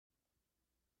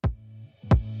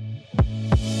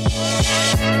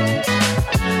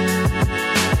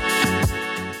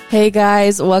Hey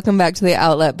guys, welcome back to the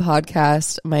Outlet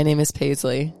Podcast. My name is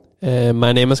Paisley. And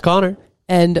my name is Connor.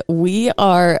 And we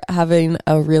are having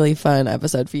a really fun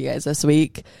episode for you guys this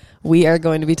week. We are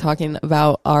going to be talking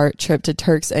about our trip to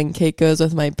Turks and Caicos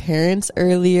with my parents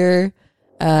earlier,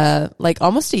 like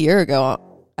almost a year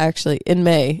ago, actually, in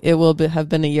May. It will have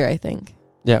been a year, I think.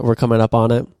 Yeah, we're coming up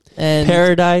on it. And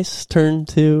Paradise turned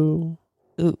to...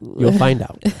 You'll find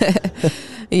out.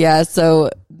 Yeah, so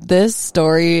this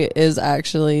story is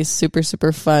actually super,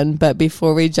 super fun. But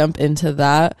before we jump into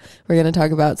that, we're going to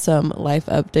talk about some life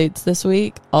updates this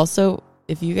week. Also,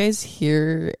 if you guys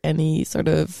hear any sort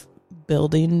of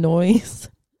building noise,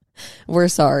 we're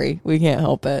sorry. We can't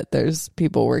help it. There's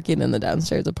people working in the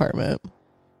downstairs apartment.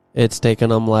 It's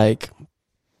taken them like...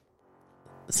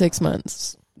 6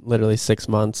 months. Literally 6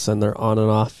 months, and they're on and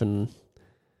off, and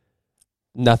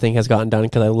nothing has gotten done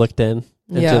because I looked into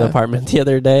the apartment the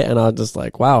other day, and I was just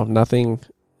like, wow, nothing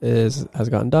has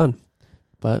gotten done.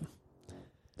 But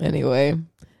anyway,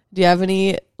 do you have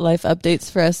any life updates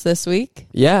for us this week?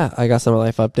 Yeah, I got some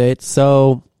life updates.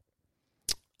 So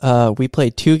we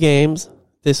played 2 games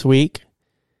this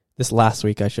last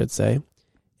week, I should say,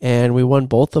 and we won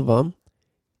both of them.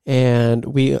 And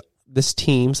this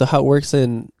team, so how it works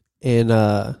in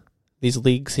these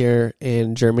leagues here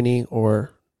in Germany,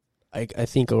 or I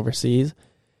think overseas,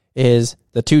 is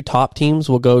the 2 top teams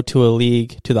will go to a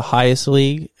league, to the highest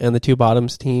league, and the 2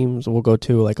 bottoms teams will go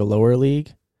to like a lower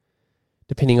league,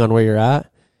 depending on where you're at.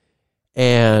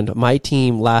 And my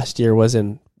team last year was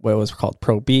in what was called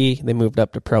Pro B. They moved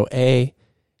up to Pro A,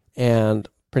 and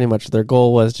pretty much their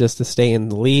goal was just to stay in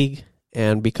the league.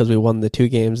 And because we won the 2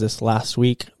 games this last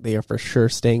week, they are for sure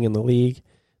staying in the league.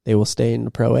 They will stay in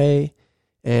the Pro A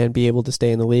and be able to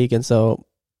stay in the league. And so,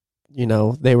 you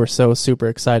know, they were so super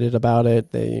excited about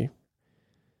it. They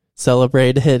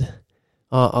celebrated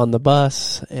on the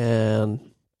bus, and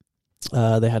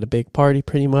they had a big party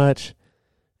pretty much.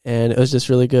 And it was just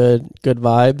really good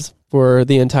vibes for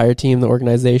the entire team, the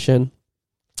organization,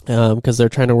 because they're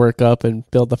trying to work up and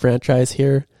build the franchise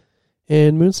here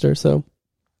in Münster. So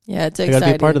yeah, it's exciting. I got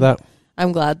to be a part of that.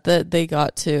 I'm glad that they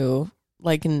got to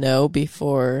know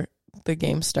before the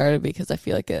game started, because I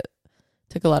feel like it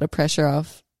took a lot of pressure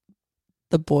off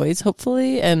the boys,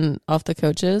 hopefully, and off the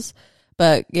coaches.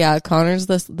 But yeah, Connor's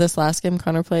this last game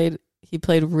Connor played, he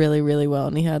played really, really well,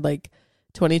 and he had like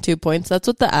 22 points. That's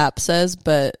what the app says,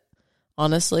 but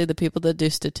honestly, the people that do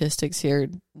statistics here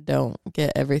don't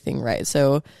get everything right.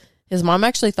 So his mom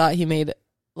actually thought he made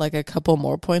like a couple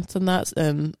more points than that,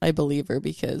 and I believe her,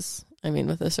 because I mean,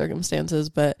 with the circumstances,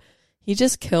 but he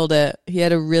just killed it. He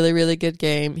had a really, really good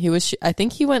game. I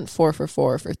think he went 4 for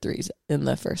 4 for threes in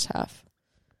the first half.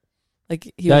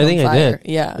 Like, he was on fire. I did.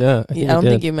 Yeah. I don't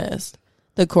think you missed.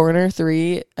 The corner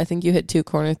 3, I think you hit 2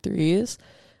 corner threes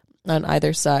on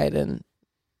either side, and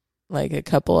like a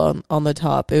couple on the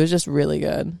top. It was just really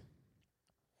good.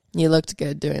 You looked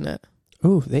good doing it.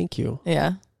 Oh, thank you.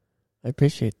 Yeah. I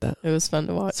appreciate that. It was fun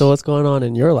to watch. So what's going on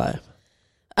in your life?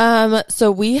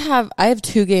 So I have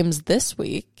 2 games this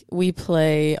week. We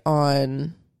play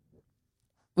on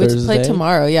play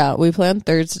tomorrow. Yeah, we play on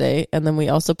Thursday, and then we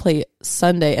also play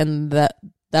Sunday, and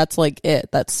that's like it.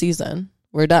 That's season.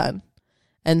 We're done.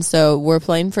 And so we're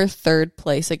playing for 3rd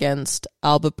place against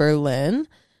Alba Berlin,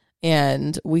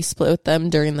 and we split with them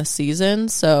during the season.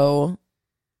 So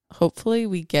hopefully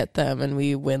we get them and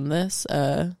we win this,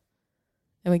 and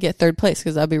we get 3rd place,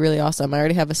 because that'd be really awesome. I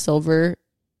already have a silver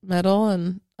medal,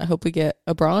 and I hope we get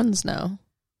a bronze now.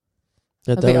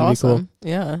 That'd be awesome.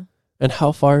 Be cool. Yeah. And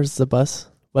how far is the bus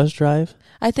drive?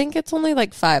 I think it's only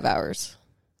like 5 hours.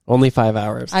 Only 5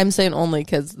 hours. I'm saying only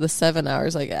because the 7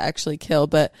 hours like actually kill,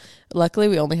 but luckily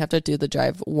we only have to do the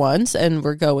drive once, and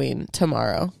we're going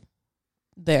tomorrow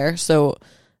there. So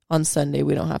on Sunday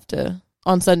we don't have to.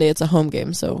 On Sunday it's a home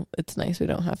game, so it's nice we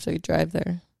don't have to drive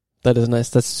there. That is nice.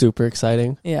 That's super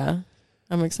exciting. Yeah,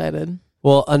 I'm excited.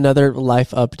 Well, another life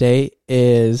update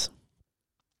is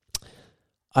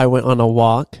I went on a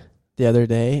walk the other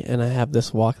day, and I have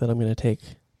this walk that I'm going to take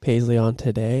Paisley on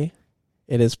today.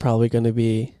 It is probably going to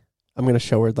be, I'm going to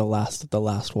show her the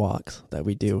last walks that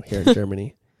we do here in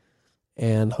Germany,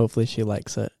 and hopefully she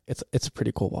likes it. It's a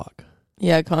pretty cool walk.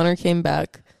 Yeah, Connor came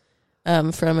back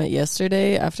from it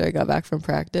yesterday after I got back from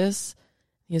practice.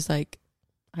 He's like,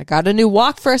 I got a new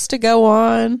walk for us to go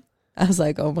on. I was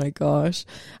like, oh my gosh.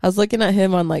 I was looking at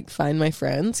him on like Find My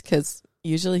Friends, because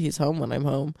usually he's home when I'm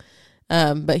home.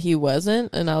 But he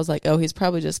wasn't, and I was like, oh, he's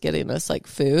probably just getting us like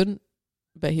food,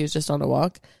 but he was just on a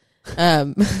walk.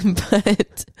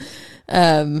 But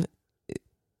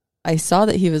I saw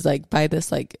that he was like by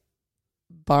this like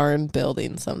barn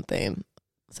building something.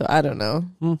 So I don't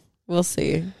know. We'll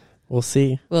see. We'll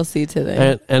see. We'll see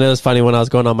today. And it was funny, when I was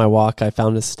going on my walk, I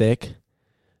found a stick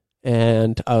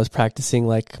and I was practicing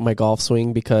like my golf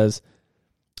swing because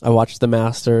I watched the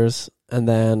Masters, and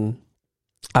then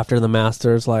after the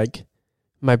Masters, like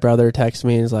my brother texted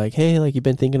me and was like, hey, like, you've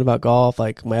been thinking about golf?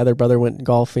 Like, my other brother went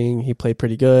golfing. He played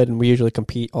pretty good, and we usually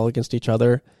compete all against each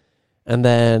other. And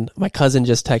then my cousin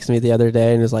just texted me the other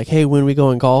day and was like, hey, when are we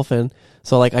going golfing?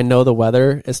 So like, I know the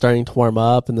weather is starting to warm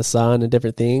up and the sun and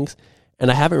different things.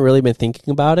 And I haven't really been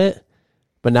thinking about it,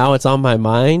 but now it's on my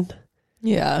mind.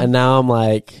 Yeah. And now I'm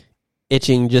like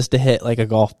itching just to hit like a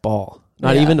golf ball.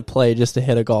 Not even to play, just to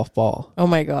hit a golf ball. Oh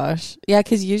my gosh. Yeah,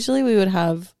 because usually we would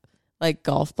have like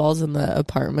golf balls in the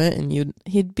apartment, and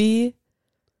he'd be.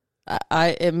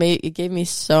 It gave me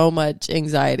so much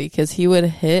anxiety because he would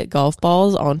hit golf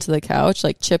balls onto the couch,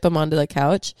 like chip them onto the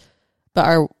couch, but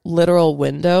our literal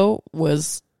window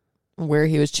was where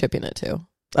he was chipping it to.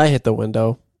 I hit the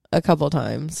window a couple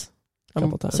times.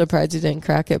 I'm surprised he didn't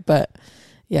crack it, but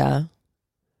yeah.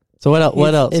 So what else?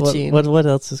 What else? What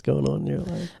else is going on in your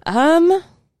life?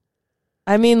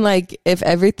 I mean, like, if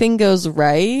everything goes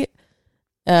right,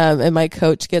 and my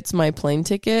coach gets my plane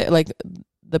ticket, like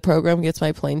the program gets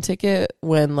my plane ticket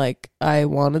when like I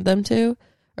wanted them to,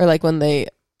 or like when they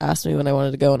asked me when I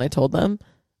wanted to go and I told them,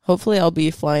 hopefully I'll be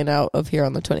flying out of here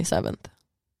on the 27th,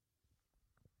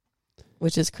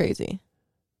 which is crazy.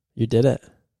 You did it.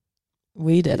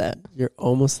 We did it. You're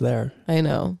almost there. I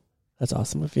know. That's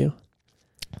awesome of you.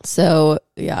 So,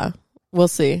 yeah, we'll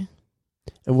see.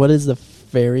 And what is the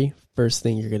very first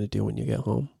thing you're going to do when you get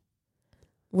home?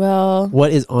 Well,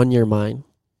 what is on your mind?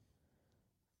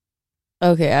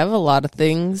 Okay, I have a lot of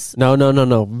things.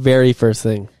 No. Very first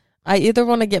thing. I either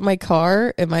want to get my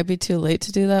car, it might be too late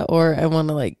to do that, or I want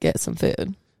to like get some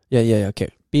food. Yeah,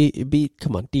 okay.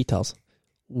 Come on, details.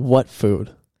 What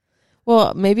food?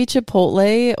 Well, maybe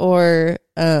Chipotle, or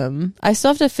I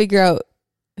still have to figure out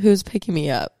who's picking me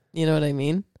up. You know what I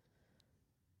mean?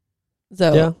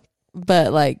 So, yeah.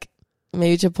 But like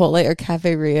maybe Chipotle or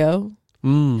Cafe Rio.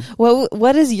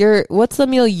 What's the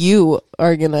meal you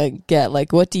are gonna get?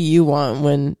 Like, what do you want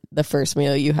when the first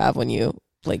meal you have when you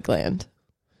like land?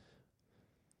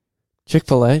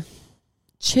 Chick-fil-A.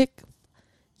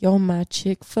 You're my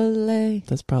Chick-fil-A.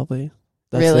 That's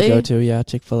really the go-to. Yeah,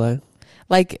 Chick-fil-A.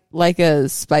 Like a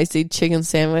spicy chicken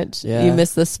sandwich. Yeah. You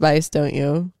miss the spice, don't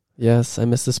you? Yes, I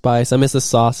miss the spice. I miss the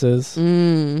sauces.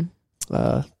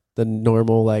 The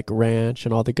normal like ranch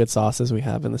and all the good sauces we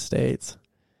have in the States.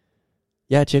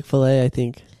 Yeah, Chick-fil-A, I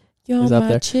think, is up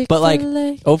there. Chick-fil-A. But like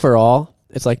overall,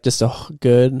 it's like just a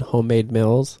good homemade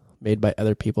meals made by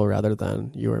other people rather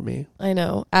than you or me. I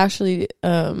know. Ashley,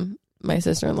 my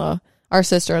sister-in-law, our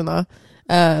sister-in-law,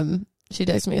 she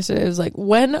texted me yesterday. It was like,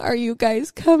 when are you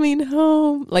guys coming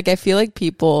home? Like, I feel like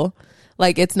people,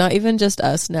 like, it's not even just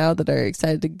us now that are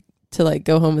excited to like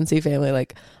go home and see family.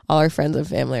 Like, all our friends and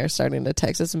family are starting to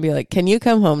text us and be like, can you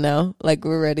come home now? Like,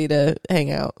 we're ready to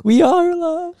hang out. We are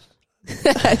love.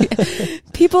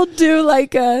 People do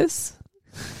like us.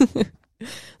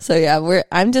 So yeah,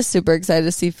 I'm just super excited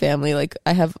to see family. Like,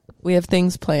 we have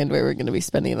things planned where we're going to be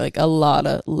spending like a lot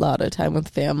of time with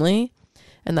family,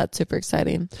 and that's super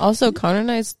exciting. Also, Connor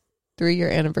and I's 3-year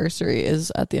anniversary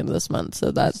is at the end of this month,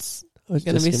 so that's going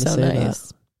to be so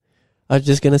nice. I was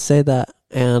just going to say that,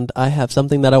 and I have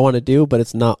something that I want to do, but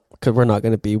it's not, because we're not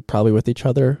going to be probably with each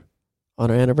other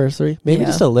on our anniversary. Maybe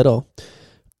just a little.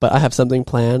 But I have something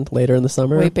planned later in the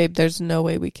summer. Wait, babe, there's no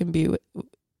way we can be.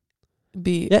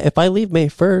 Yeah, if I leave May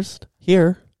 1st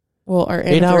here. Well, our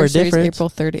anniversary is April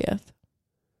 30th.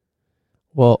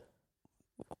 Well,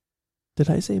 did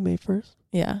I say May 1st?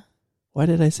 Yeah. Why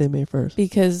did I say May 1st?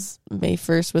 Because May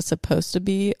 1st was supposed to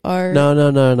be our...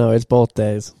 No. It's both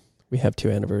days. We have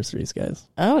 2 anniversaries, guys.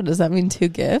 Oh, does that mean 2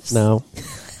 gifts? No.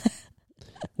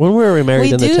 When were we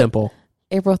married in the temple?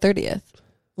 April 30th.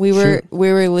 We were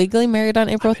legally married on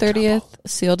April 30th,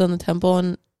 sealed in the temple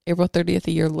on April 30th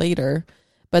a year later,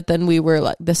 but then we were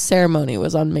like, the ceremony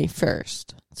was on May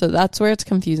 1st. So that's where it's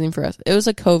confusing for us. It was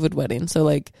a COVID wedding, so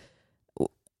like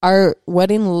our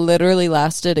wedding literally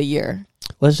lasted a year.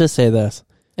 Let's just say this.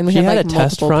 And we had like a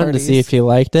test run to see if he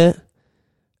liked it,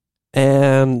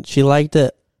 and she liked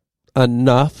it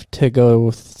enough to go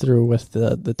through with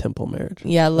the temple marriage.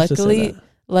 Yeah,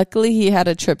 Luckily, he had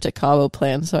a trip to Cabo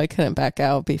planned, so I couldn't back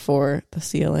out before the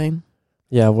sealing.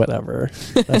 Yeah, whatever.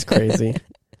 That's crazy.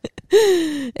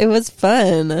 It was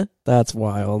fun. That's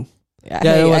wild. Yeah,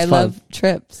 it was fun. Love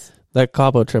trips. That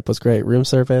Cabo trip was great. Room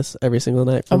service every single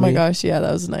night for me. Oh my gosh, yeah,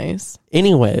 that was nice.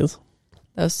 Anyways.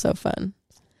 That was so fun.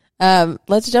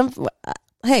 Let's jump.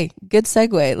 Hey, good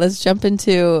segue. Let's jump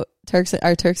into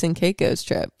our Turks and Caicos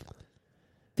trip.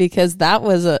 Because that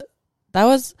was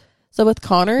So with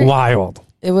Connor, Wild.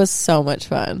 it was so much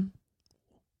fun.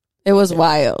 It was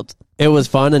wild. It was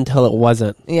fun until it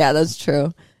wasn't. Yeah, that's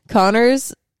true.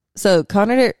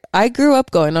 I grew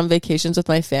up going on vacations with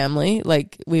my family.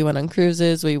 Like, we went on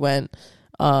cruises. We went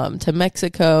to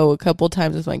Mexico a couple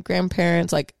times with my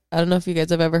grandparents. Like, I don't know if you guys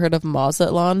have ever heard of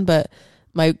Mazatlan, but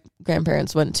my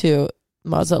grandparents went to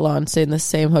Mazatlan, stayed in the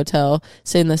same hotel,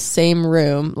 stayed in the same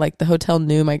room. Like, the hotel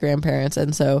knew my grandparents,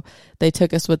 and so they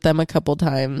took us with them a couple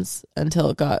times until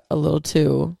it got a little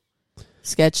too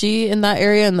sketchy in that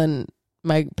area, and then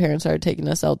my parents started taking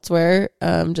us elsewhere,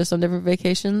 just on different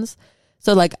vacations.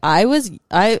 So like I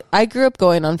grew up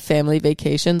going on family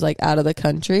vacations, like out of the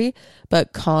country,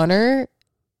 but Connor,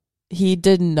 he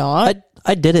did not.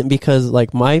 I didn't, because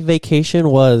like my vacation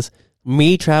was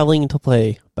me traveling to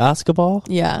play basketball.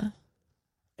 Yeah.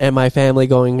 And my family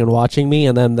going and watching me,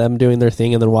 and then them doing their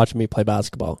thing and then watching me play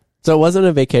basketball. So it wasn't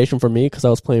a vacation for me because I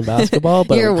was playing basketball,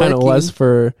 but it kind of was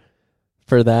for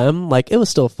them. Like, it was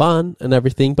still fun and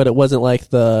everything, but it wasn't like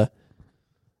the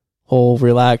whole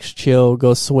relax, chill,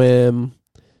 go swim,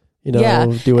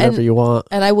 do whatever you want.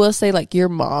 And I will say, like, your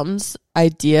mom's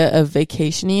idea of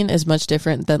vacationing is much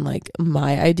different than like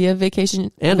my idea of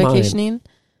vacationing. Mine.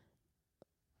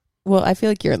 Well, I feel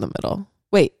like you're in the middle.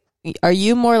 Wait, are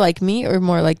you more like me or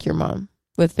more like your mom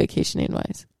with vacationing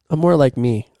wise? I'm more like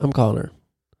me. I'm Connor.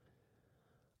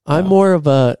 I'm more of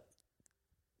a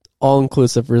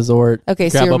all-inclusive resort. Okay,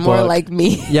 so you're more like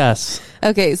me. Yes.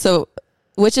 Okay, so,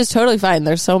 which is totally fine.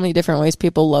 There's so many different ways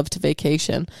people love to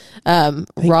vacation. Thank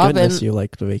goodness you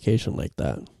like to vacation like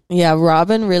that. Yeah,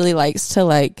 Robin really likes to,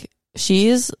 like,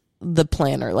 she's the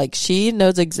planner. Like, she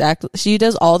knows exactly, she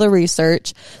does all the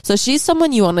research. So she's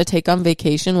someone you want to take on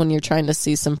vacation when you're trying to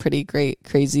see some pretty great,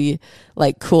 crazy,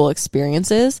 like, cool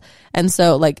experiences. And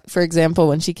so, like, for example,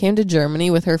 when she came to Germany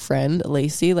with her friend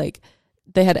Lacey, like,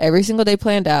 they had every single day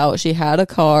planned out. She had a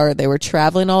car. They were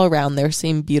traveling all around. They were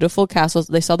seeing beautiful castles.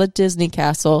 They saw the Disney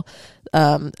castle.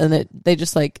 And they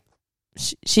just, like,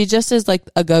 she just is like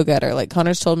a go-getter. Like,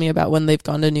 Connor's told me about when they've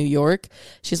gone to New York.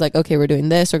 She's like, okay, we're doing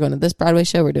this. We're going to this Broadway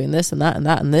show. We're doing this and that and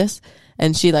that and this.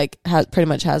 And she, like, pretty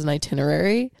much has an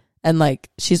itinerary. And, like,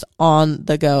 she's on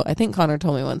the go. I think Connor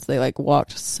told me once they, like,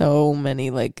 walked so many,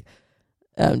 like,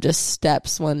 just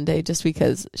steps one day just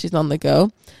because she's on the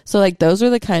go. So, like, those were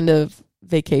the kind of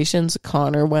vacations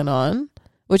Connor went on,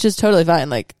 which is totally fine.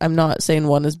 Like, I'm not saying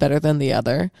one is better than the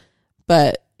other,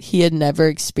 but he had never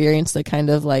experienced the kind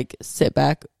of, like, sit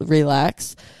back,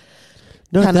 relax,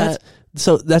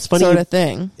 that's funny sort of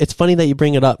thing. It's funny that you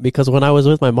bring it up, because when I was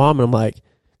with my mom and I'm like,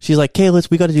 she's like, okay,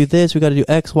 we got to do this, we got to do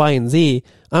X, Y, and Z.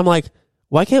 I'm like,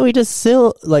 why can't we just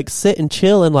sit and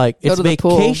chill and, like, it's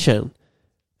vacation?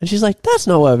 And she's like, that's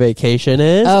not what vacation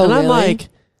is. Oh, and I'm like,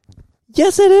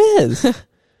 yes, it is.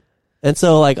 And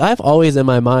so, like, I've always in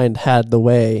my mind had the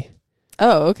way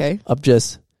of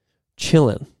just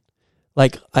chilling.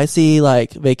 Like, I see,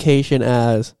 like, vacation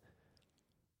as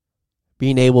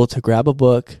being able to grab a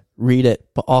book, read it,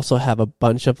 but also have a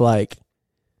bunch of, like,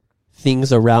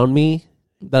 things around me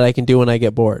that I can do when I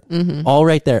get bored. Mm-hmm. All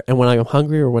right there. And when I'm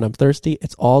hungry or when I'm thirsty,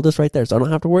 it's all just right there. So I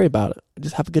don't have to worry about it. I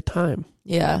just have a good time.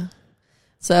 Yeah.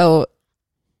 So,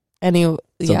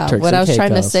 what I was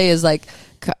trying to say is, like,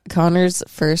 Connor's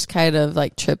first kind of,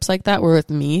 like, trips like that were with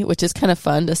me, which is kind of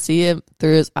fun to see him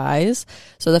through his eyes.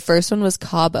 So the first one was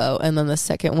Cabo, and then the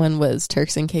second one was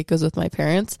Turks and Caicos with my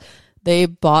parents. They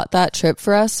bought that trip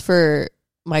for us for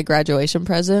my graduation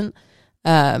present.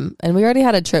 And we already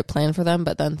had a trip planned for them,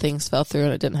 but then things fell through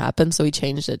and it didn't happen. So we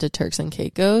changed it to Turks and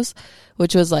Caicos,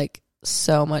 which was, like,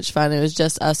 so much fun. It was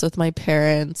just us with my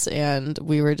parents, and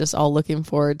we were just all looking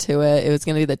forward to it. It was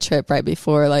going to be the trip right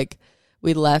before, like,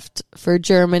 we left for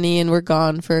Germany and we're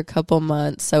gone for a couple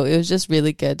months. So it was just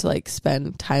really good to, like,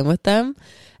 spend time with them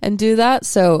and do that.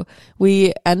 So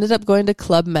we ended up going to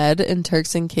Club Med in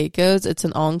Turks and Caicos. It's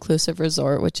an all-inclusive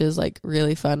resort, which is, like,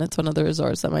 really fun. It's one of the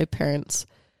resorts that my parents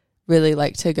really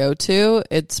like to go to.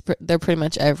 They're pretty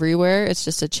much everywhere. It's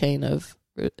just a chain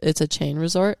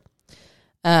resort.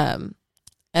 And,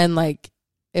 like,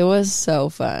 it was so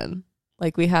fun.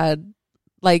 Like, we had,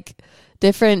 like,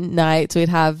 different nights, we'd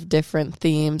have different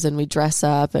themes, and we'd dress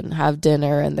up and have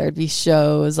dinner, and there'd be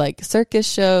shows, like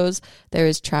circus shows. There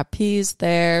was trapeze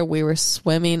there. We were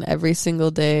swimming every single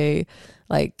day.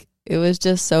 Like, it was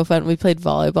just so fun. We played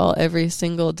volleyball every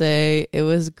single day. It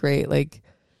was great. Like,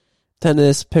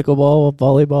 tennis, pickleball,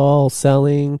 volleyball,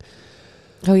 sailing.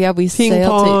 Oh yeah, we ping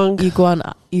sailed pong.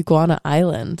 to Iguana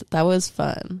Island. That was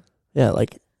fun. Yeah,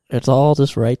 like, it's all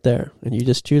just right there, and you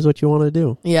just choose what you want to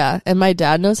do. Yeah, and my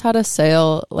dad knows how to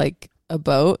sail, like, a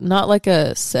boat, not like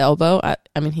a sailboat.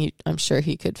 I mean, I'm sure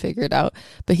he could figure it out,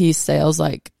 but he sails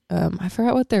like, I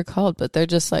forgot what they're called, but they're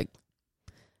just like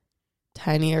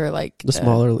tinier, like the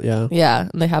smaller, yeah. Yeah.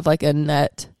 And they have like a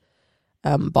net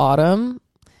bottom.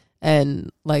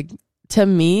 And like, to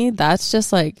me, that's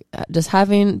just like, just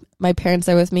having my parents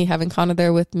there with me, having Connor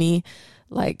there with me,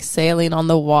 like sailing on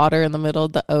the water in the middle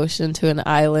of the ocean to an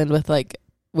island with like,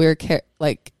 we're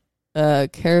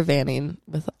caravanning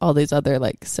with all these other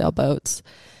like sailboats,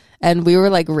 and we were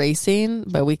like racing,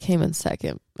 but we came in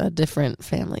second. A different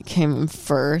family came in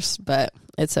first, but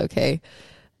it's okay.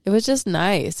 It was just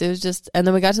nice. It was just, and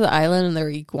then we got to the island and there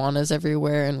were iguanas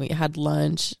everywhere, and we had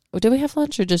lunch. Did we have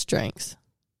lunch or just drinks?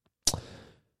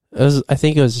 I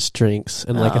think it was just drinks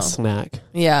and like a snack.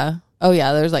 Yeah. Oh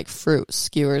yeah, there's like fruit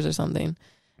skewers or something.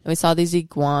 And we saw these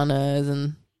iguanas,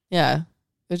 and yeah,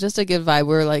 it was just a good vibe.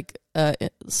 We were like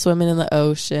swimming in the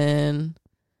ocean.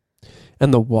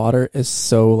 And the water is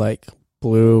so like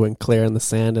blue and clear, and the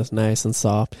sand is nice and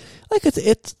soft. Like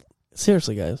it's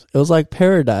seriously, guys, it was like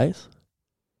paradise.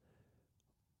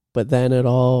 But then it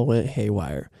all went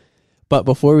haywire. But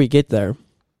before we get there,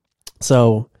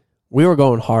 so we were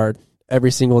going hard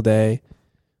every single day,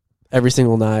 every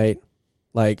single night.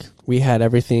 Like we had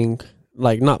everything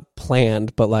like not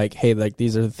planned, but like, hey, like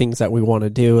these are the things that we want to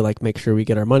do, like make sure we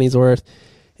get our money's worth.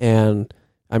 And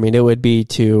I mean, it would be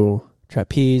to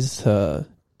trapeze, to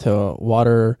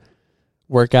water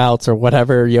workouts or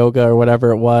whatever, yoga or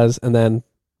whatever it was. And then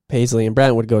Paisley and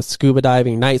Brent would go scuba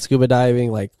diving, night scuba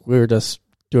diving. Like we were just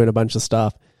doing a bunch of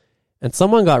stuff. And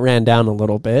someone got ran down a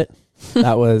little bit.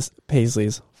 That was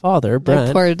Paisley's father, Brent.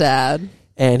 My poor dad.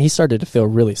 And he started to feel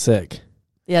really sick.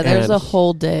 Yeah, there was a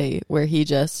whole day where he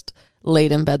just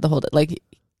laid in bed the whole day. Like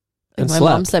my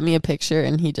mom sent me a picture,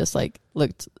 and he just like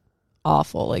looked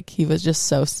awful. Like he was just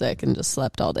so sick and just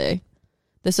slept all day.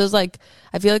 This was like,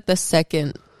 I feel like the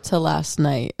second to last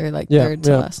night, or like third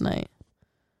to last night.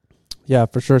 Yeah,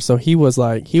 for sure. So he was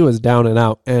down and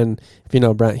out. And if you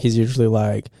know Brent, he's usually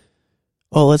like,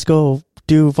 oh, let's go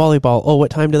do volleyball. Oh,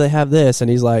 what time do they have this? And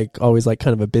he's like always like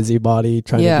kind of a busybody,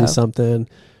 trying to do something,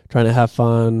 trying to have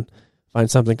fun, find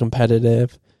something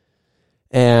competitive.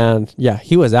 And yeah,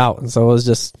 he was out. And so it was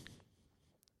just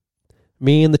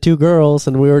me and the two girls,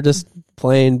 and we were just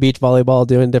playing beach volleyball,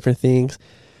 doing different things.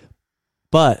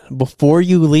 But before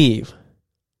you leave,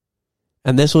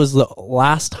 and this was the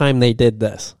last time they did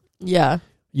this. Yeah.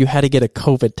 You had to get a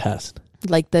COVID test.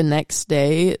 Like the next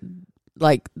day,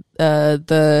 like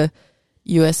the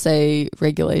USA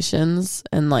regulations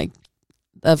and like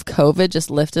of COVID just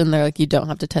lifted, and they're like, you don't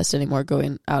have to test anymore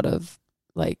going out of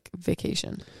like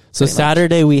vacation. So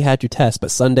Saturday we had to test,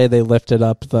 but Sunday they lifted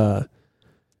up the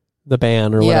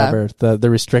ban or whatever, the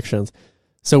restrictions.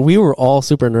 So we were all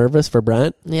super nervous for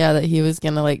Brent. Yeah, that he was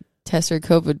going to like test for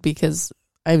COVID, because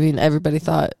I mean, everybody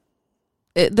thought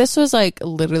this was like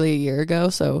literally a year ago.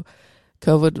 So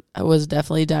COVID was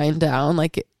definitely dying down.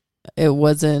 Like it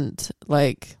wasn't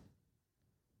like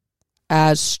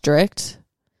as strict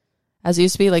as it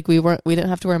used to be. Like we didn't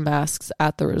have to wear masks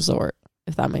at the resort,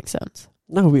 if that makes sense.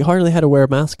 No, we hardly had to wear a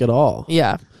mask at all.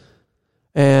 Yeah.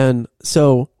 And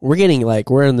so we're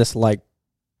in this like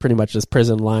pretty much this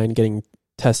prison line getting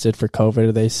tested for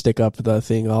COVID. They stick up the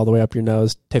thing all the way up your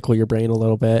nose, tickle your brain a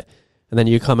little bit, and then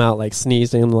you come out like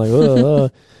sneezing, like,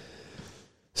 ugh.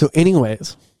 So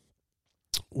anyways,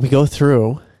 we go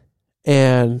through,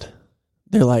 and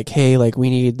they're like, hey, like we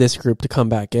need this group to come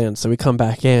back in. So we come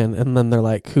back in, and then they're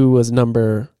like, who was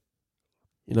number,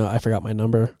 I forgot my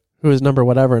number. Who was number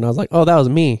whatever? And I was like, oh, that was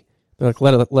me. They're like,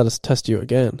 let us test you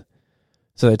again.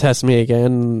 So they test me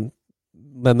again.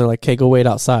 Then they're like, okay, go wait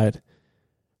outside.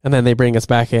 And then they bring us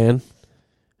back in,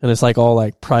 and it's like all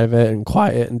like private and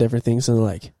quiet and different things. And they're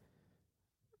like,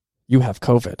 you have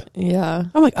COVID. Yeah.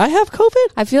 I'm like, I have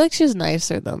COVID? I feel like she's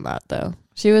nicer than that, though.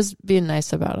 She was being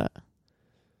nice about it.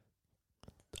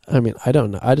 I mean, I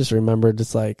don't know. I just remembered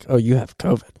it's like, oh, you have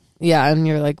COVID. Yeah. And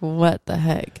you're like, what the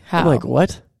heck? How? I'm like,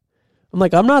 what? I'm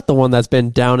like, I'm not the one that's been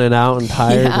down and out and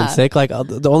tired and sick. Like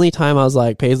the only time I was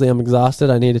like, Paisley, I'm exhausted.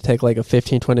 I need to take like a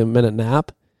 15, 20 minute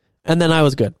nap. And then I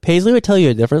was good. Paisley would tell you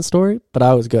a different story, but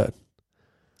I was good.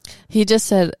 He just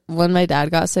said when my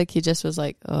dad got sick, he just was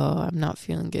like, oh, I'm not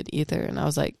feeling good either. And I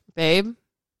was like, babe,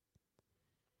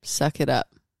 suck it up.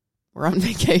 We're on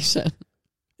vacation.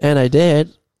 And I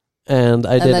did. And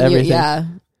I did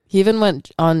everything. He even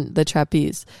went on the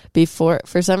trapeze. Before,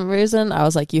 for some reason, I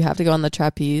was like, you have to go on the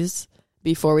trapeze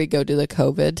before we go do the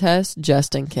COVID test,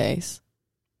 just in case.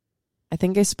 I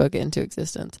think I spoke it into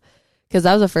existence. Because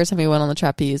that was the first time we went on the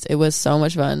trapeze. It was so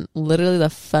much fun. Literally the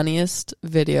funniest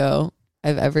video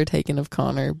I've ever taken of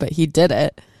Connor, but he did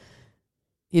it.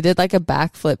 he did like a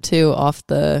backflip too off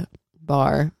the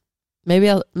bar. Maybe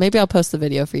I'll post the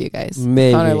video for you guys.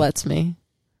 Maybe Connor lets me.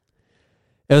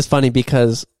 It was funny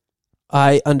because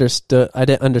I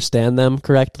didn't understand them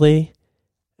correctly,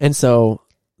 and so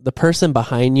the person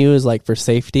behind you is like for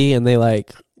safety, and they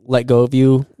like let go of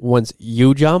you once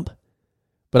you jump.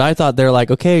 But I thought they're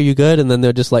like, okay, are you good? And then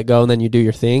they'll just let go, and then you do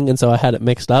your thing. And so I had it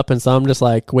mixed up, and so I'm just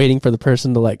like waiting for the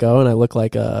person to let go, and I look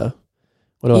like a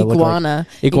what do I look like?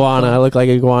 Iguana. I look like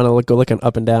iguana, looking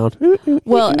up and down.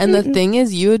 Well, and the thing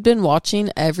is, you had been watching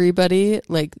everybody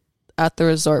like at the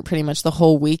resort pretty much the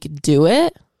whole week do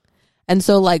it, and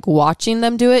so like watching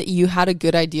them do it, you had a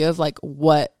good idea of like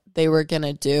what they were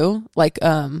gonna do, like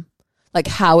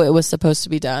how it was supposed to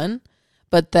be done.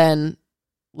 But then,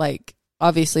 like,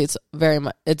 obviously, it's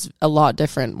a lot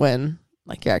different when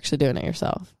like you're actually doing it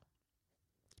yourself.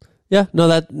 Yeah,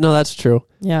 that's true.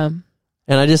 Yeah,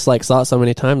 and I just like saw it so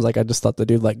many times, like I just thought the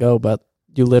dude let go, but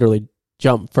you literally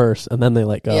jump first and then they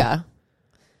let go. Yeah,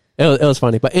 it was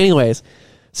funny. But anyways,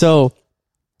 so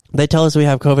they tell us we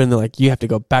have COVID, and they're like, you have to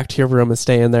go back to your room and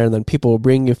stay in there, and then people will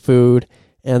bring you food,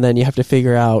 and then you have to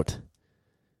figure out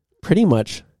pretty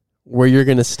much where you're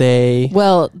gonna stay.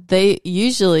 Well, they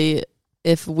usually.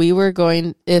 So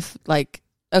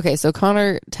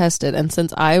Connor tested, and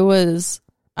since I was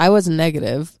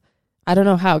negative, I don't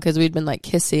know how, because we'd been like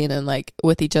kissing and like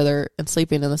with each other and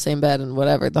sleeping in the same bed and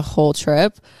whatever the whole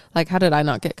trip. Like, how did I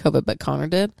not get COVID but Connor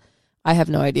did? I have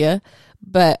no idea.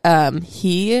 But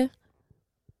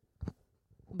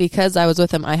because I was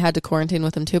with him, I had to quarantine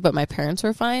with him too, but my parents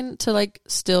were fine to like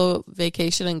still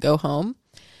vacation and go home.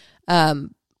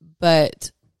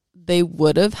 But they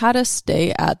would have had us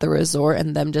stay at the resort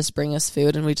and them just bring us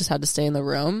food, and we just had to stay in the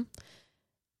room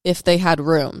if they had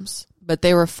rooms. But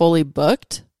they were fully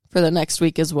booked for the next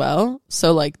week as well,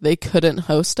 so like they couldn't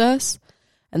host us.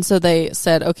 And so they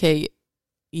said, okay,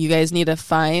 you guys need to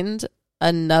find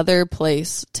another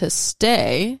place to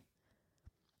stay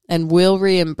and we'll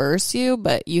reimburse you,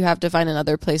 but you have to find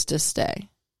another place to stay.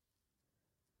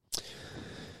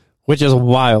 Which is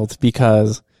wild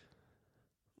because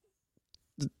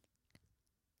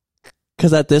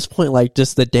at this point, like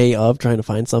just the day of trying to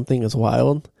find something is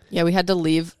wild. Yeah, we had to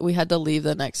leave. We had to leave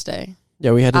the next day.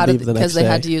 Yeah, we had to leave the next day because they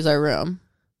had to use our room.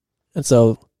 And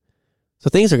so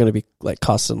things are going to be like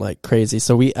costing like crazy.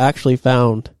 So we actually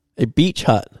found a beach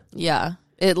hut. Yeah,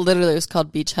 it literally was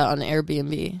called Beach Hut on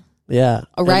Airbnb. Yeah,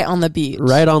 right on the beach.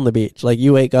 Right on the beach. Like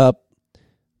you wake up,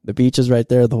 the beach is right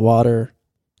there. The water,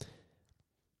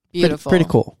 beautiful.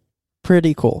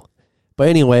 Pretty cool. But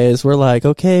anyways, we're like,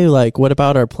 okay, like what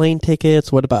about our plane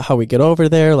tickets? What about how we get over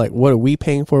there? Like what are we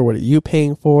paying for? What are you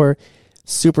paying for?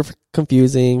 Super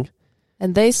confusing.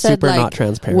 And they said super like not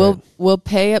transparent. We'll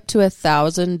pay up to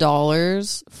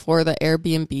 $1,000 for the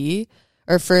Airbnb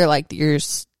or for like your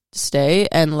stay.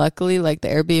 And luckily, like the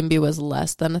Airbnb was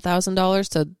less than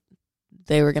 $1,000, so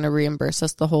they were going to reimburse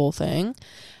us the whole thing.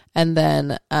 And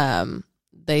then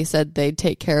they said they'd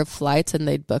take care of flights and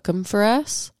they'd book them for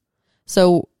us.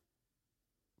 So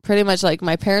pretty much like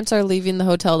my parents are leaving the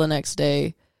hotel the next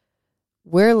day.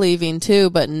 We're leaving too,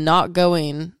 but not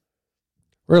going.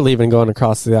 We're leaving, going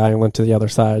across the island to the other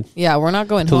side. Yeah, we're not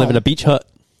going to home. live in a beach hut.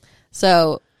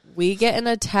 So we get in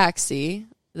a taxi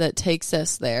that takes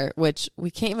us there, which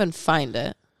we can't even find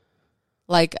it.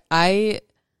 Like I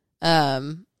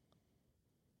don't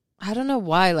know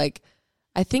why. Like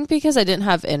I think because I didn't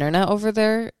have internet over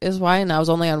there is why, and I was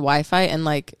only on Wi-Fi, and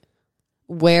like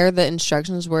where the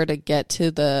instructions were to get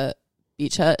to the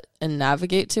beach hut and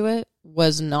navigate to it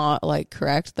was not like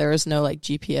correct. There was no like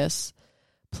GPS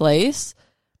place.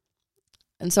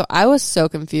 And so I was so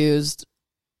confused.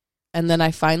 And then I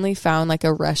finally found like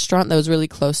a restaurant that was really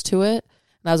close to it.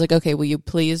 And I was like, okay, will you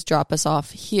please drop us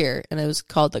off here? And it was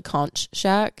called the Conch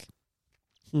Shack.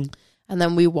 And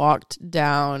then we walked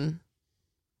down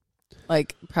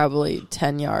like probably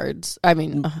 10 yards. I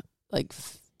mean, like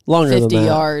longer 50 than that.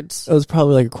 yards. It was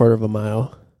probably like a quarter of a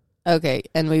mile. Okay.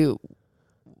 And we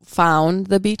found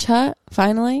the beach hut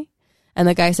finally. And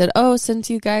the guy said, oh, since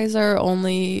you guys are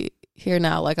only here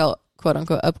now, like I'll quote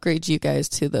unquote upgrade you guys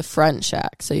to the front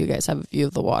shack so you guys have a view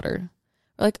of the water.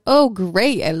 We're like, oh,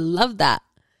 great. I love that.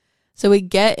 So we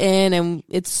get in and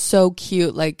it's so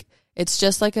cute. Like it's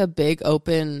just like a big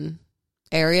open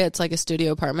area. It's like a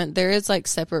studio apartment. There is like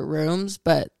separate rooms,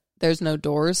 but there's no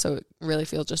doors, so it really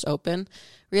feels just open.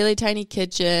 Really tiny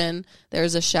kitchen.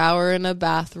 There's a shower and a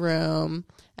bathroom,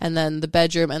 and then the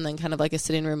bedroom, and then kind of like a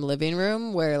sitting room, living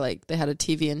room where like they had a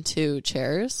TV and 2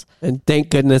 chairs. And thank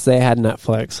goodness they had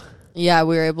Netflix. Yeah,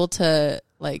 we were able to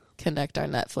like connect our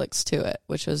Netflix to it,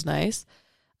 which was nice.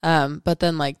 But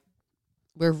then like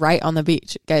we're right on the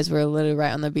beach. Guys, we're literally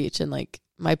right on the beach. And like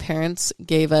my parents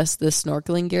gave us this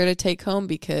snorkeling gear to take home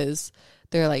because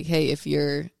they're like, hey, if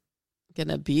you're going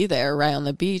to be there right on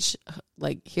the beach,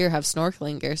 like here, have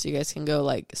snorkeling gear so you guys can go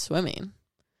like swimming.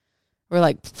 We're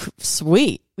like,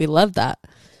 sweet. We love that.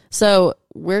 So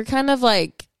we're kind of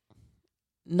like,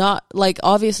 not like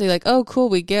obviously like, oh, cool.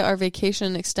 We get our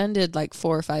vacation extended like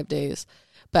 4 or 5 days.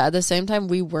 But at the same time,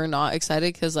 we were not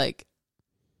excited because like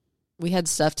we had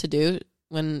stuff to do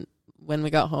when we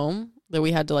got home that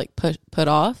we had to like put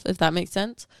off, if that makes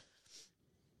sense.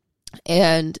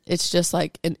 And it's just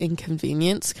like an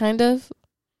inconvenience kind of,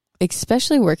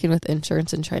 especially working with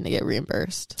insurance and trying to get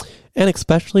reimbursed. And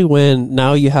especially when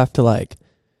now you have to like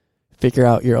figure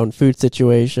out your own food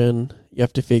situation. You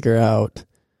have to figure out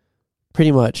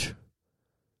pretty much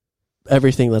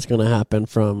everything that's going to happen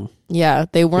from. Yeah,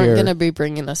 they weren't going to be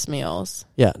bringing us meals.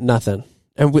 Yeah, nothing.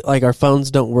 And we, like our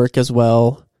phones don't work as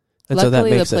well. And luckily, so that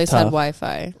makes the place it tough. had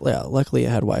Wi-Fi. Yeah, luckily it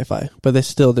had Wi-Fi, but they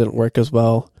still didn't work as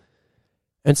well.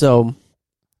 And so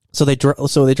they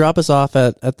drop us off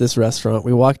at this restaurant.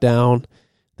 We walk down.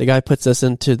 The guy puts us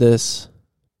into this.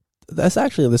 That's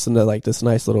actually listen to like this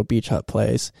nice little beach hut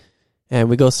place, and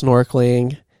we go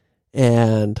snorkeling,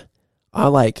 and I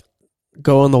like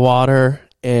go in the water,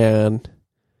 and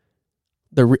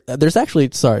there's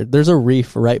a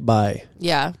reef right by.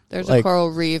 Yeah, there's like, a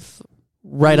coral reef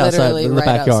right outside in the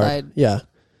backyard. Outside. Yeah,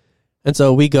 and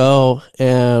so we go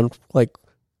and like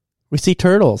we see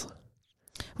turtles.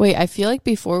 Wait, I feel like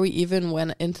before we even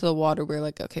went into the water, we were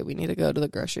like, okay, we need to go to the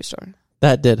grocery store.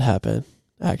 That did happen,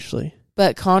 actually.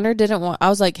 But Connor didn't want... I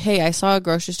was like, hey, I saw a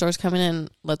grocery store's coming in.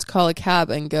 Let's call a cab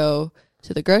and go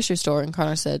to the grocery store. And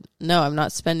Connor said, no, I'm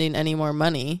not spending any more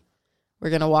money. We're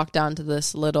going to walk down to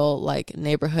this little, like,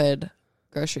 neighborhood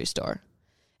grocery store.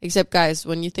 Except, guys,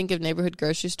 when you think of neighborhood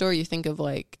grocery store, you think of,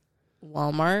 like,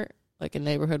 Walmart, like a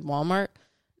neighborhood Walmart.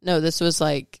 No, this was,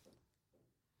 like,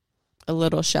 a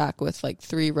little shack with, like,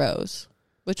 3 rows,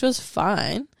 which was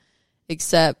fine.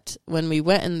 Except when we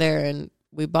went in there and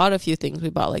we bought a few things. We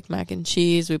bought like mac and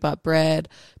cheese. We bought bread,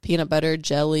 peanut butter,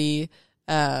 jelly,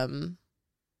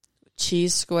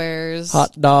 cheese squares.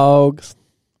 Hot dogs.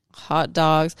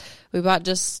 We bought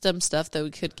just some stuff that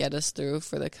we could get us through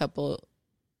for the couple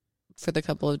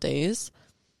of days.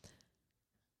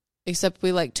 Except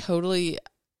we like totally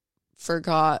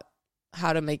forgot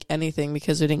how to make anything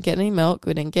because we didn't get any milk.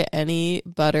 We didn't get any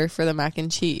butter for the mac and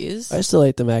cheese. I still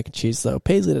ate the mac and cheese though.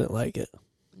 Paisley didn't like it.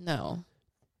 No.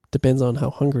 Depends on how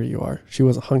hungry you are. She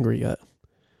wasn't hungry yet.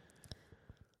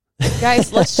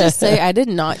 Guys, let's just say I did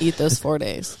not eat those 4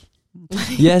 days.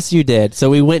 Yes, you did. So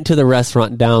we went to the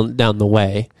restaurant down the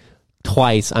way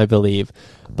twice, I believe.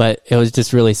 But it was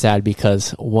just really sad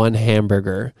because one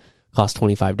hamburger cost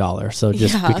 $25. So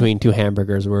just between 2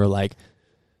 hamburgers, we were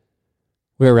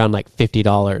around like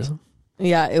 $50.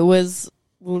 Yeah, it was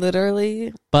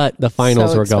literally. But the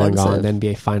finals so were going expensive. on, the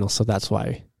NBA finals, so that's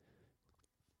why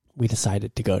we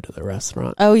decided to go to the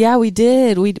restaurant. Oh yeah, we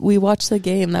did. We watched the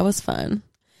game. That was fun.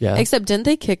 Yeah. Except didn't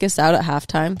they kick us out at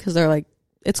halftime because they're like,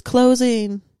 it's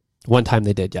closing? One time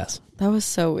they did, yes. That was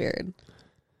so weird.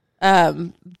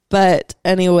 But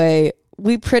anyway,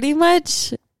 we pretty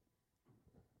much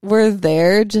were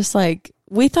there just like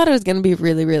we thought it was going to be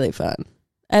really, really fun.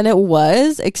 And it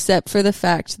was, except for the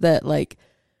fact that like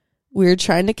we were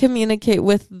trying to communicate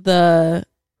with the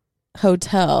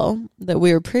hotel that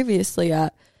we were previously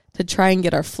at to try and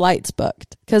get our flights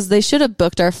booked because they should have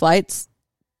booked our flights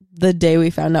the day we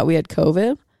found out we had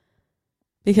COVID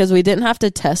because we didn't have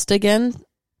to test again.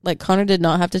 Like Connor did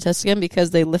not have to test again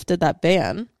because they lifted that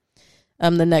ban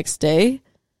the next day,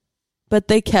 but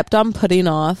they kept on putting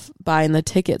off buying the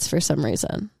tickets for some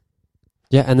reason.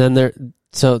 Yeah. And then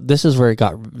so this is where it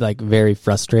got like very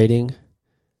frustrating.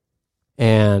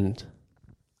 And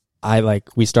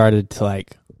we started to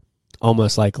like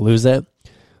almost like lose it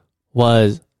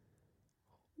was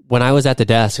when I was at the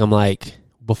desk, I'm like,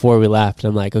 before we left,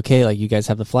 I'm like, okay, like you guys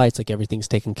have the flights, like everything's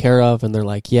taken care of. And they're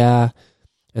like, yeah.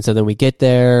 And so then we get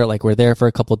there, like we're there for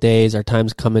a couple of days. Our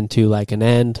time's coming to like an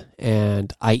end.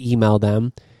 And I email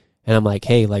them and I'm like,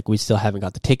 hey, like we still haven't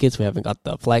got the tickets. We haven't got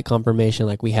the flight confirmation.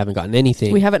 Like we haven't gotten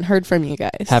anything. We haven't heard from you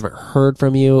guys. Haven't heard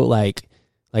from you. Like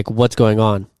what's going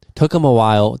on? Took them a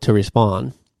while to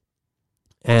respond.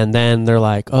 And then they're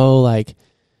like, oh, like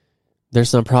there's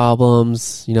some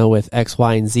problems, you know, with X,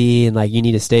 Y, and Z. And like, you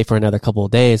need to stay for another couple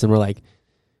of days. And we're like,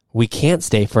 we can't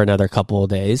stay for another couple of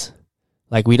days.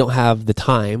 Like we don't have the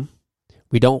time.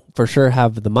 We don't for sure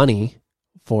have the money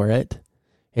for it.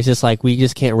 It's just like, we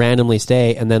just can't randomly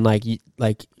stay. And then like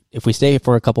if we stay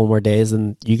for a couple more days,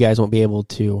 then you guys won't be able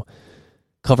to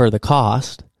cover the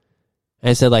cost. And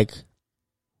I said like,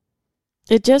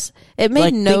 It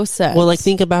made no sense. Well, like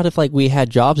think about if like we had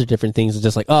jobs or different things, it's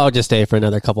just like, oh, just stay for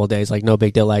another couple of days, like no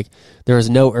big deal. Like there was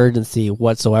no urgency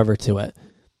whatsoever to it.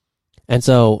 And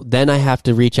so then I have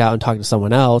to reach out and talk to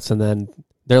someone else, and then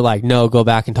they're like, no, go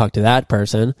back and talk to that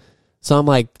person. So I'm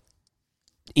like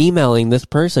emailing this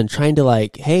person trying to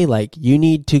like, hey, like you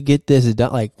need to get this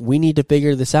done. Like we need to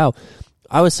figure this out.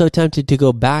 I was so tempted to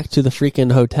go back to the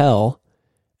freaking hotel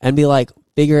and be like,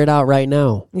 figure it out right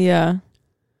now. Yeah.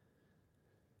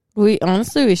 We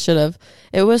should have.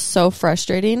 It was so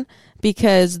frustrating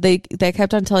because they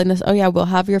kept on telling us, oh yeah, we'll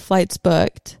have your flights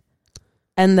booked.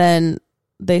 And then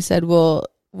they said, we'll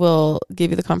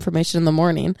give you the confirmation in the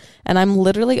morning. And I'm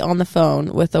literally on the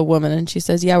phone with a woman and she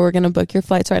says, yeah, we're going to book your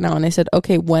flights right now. And I said,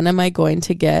 okay, when am I going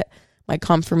to get my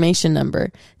confirmation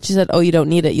number? She said, oh, you don't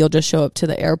need it. You'll just show up to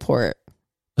the airport.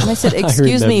 And I said,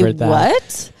 excuse me,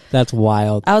 what? That's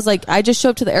wild. I was like, I just show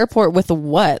up to the airport with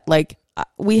what? Like,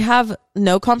 we have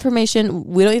no confirmation.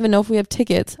 We don't even know if we have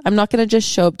tickets. I'm not going to just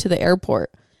show up to the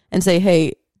airport and say,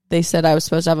 hey, they said I was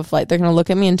supposed to have a flight. They're going to look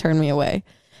at me and turn me away.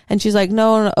 And she's like,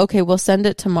 no, okay, we'll send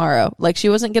it tomorrow. Like she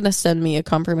wasn't going to send me a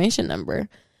confirmation number.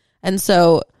 And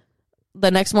so the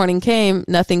next morning came,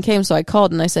 nothing came. So I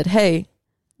called and I said, hey,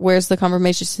 where's the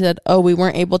confirmation? She said, oh, we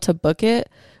weren't able to book it.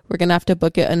 We're going to have to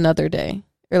book it another day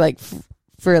or like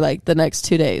for like the next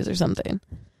 2 days or something.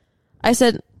 I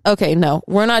said, okay, no,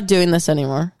 we're not doing this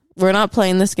anymore. We're not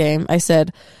playing this game. I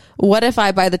said, what if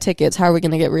I buy the tickets? How are we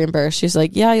going to get reimbursed? She's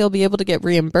like, yeah, you'll be able to get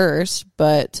reimbursed,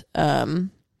 but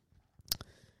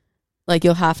like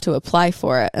you'll have to apply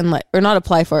for it and like, or not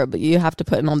apply for it, but you have to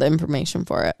put in all the information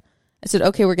for it. I said,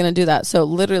 okay, we're going to do that. So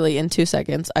literally in 2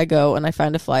 seconds, I go and I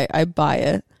find a flight. I buy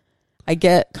it. I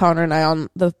get Connor and I on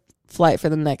the flight for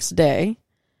the next day.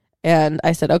 And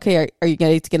I said, okay, are you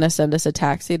going to send us a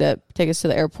taxi to take us to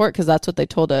the airport? Because that's what they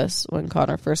told us when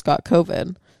Connor first got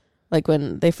COVID, like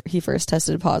when he first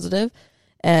tested positive.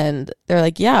 And they're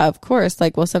like, yeah, of course.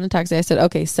 Like, we'll send a taxi. I said,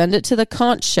 okay, send it to the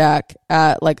conch shack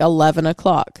at like 11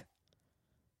 o'clock.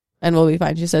 And we'll be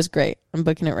fine. She says, great. I'm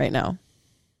booking it right now.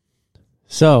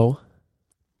 So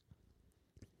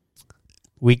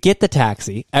we get the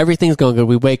taxi. Everything's going good.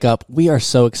 We wake up. We are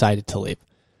so excited to leave.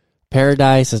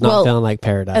 Paradise is not feeling like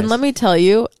paradise. And let me tell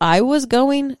you, I was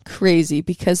going crazy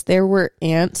because there were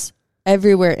ants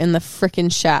everywhere in the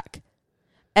frickin' shack.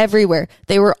 Everywhere.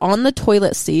 They were on the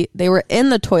toilet seat. They were in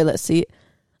the toilet seat.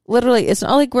 Literally, it's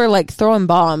not like we're like throwing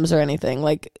bombs or anything.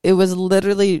 Like it was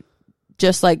literally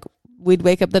just like we'd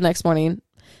wake up the next morning.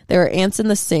 There were ants in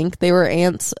the sink. There were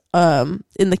ants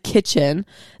in the kitchen.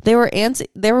 There were ants.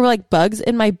 There were like bugs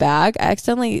in my bag. I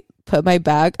put my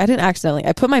bag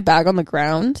on the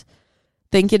ground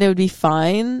thinking it would be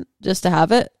fine just to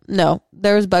have it. No,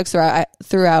 there was bugs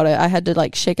throughout it. I had to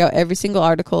like shake out every single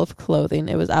article of clothing.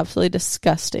 It was absolutely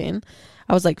disgusting.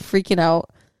 I was like freaking out.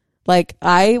 Like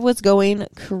I was going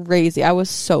crazy. I was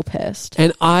so pissed.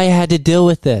 And I had to deal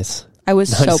with this. I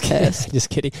was so pissed. Just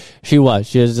kidding. She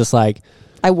was just like,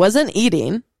 I wasn't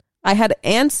eating. I had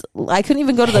ants. I couldn't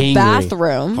even go to the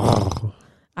bathroom.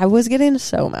 I was getting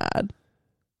so mad.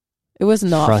 It was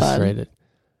not frustrated. Fun.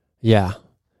 Yeah.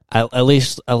 At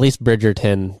least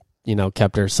Bridgerton,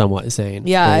 kept her somewhat sane.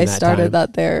 Yeah, I started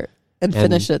that there and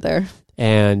finished it there.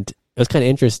 And it was kind of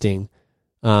interesting.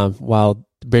 While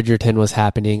Bridgerton was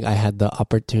happening, I had the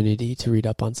opportunity to read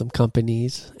up on some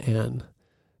companies, and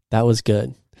that was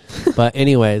good. But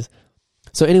anyways,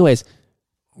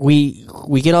 we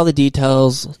get all the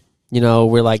details.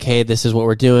 We're like, hey, this is what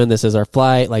we're doing. This is our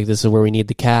flight. Like, this is where we need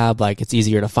the cab. Like, it's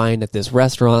easier to find at this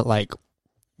restaurant. Like,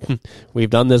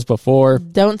 we've done this before.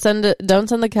 Don't send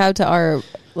the cab to our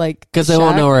because they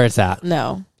won't know where it's at.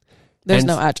 No, there's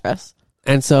no address.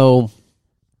 And so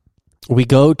we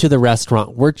go to the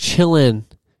restaurant. We're chilling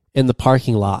in the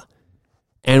parking lot,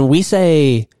 and we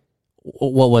say,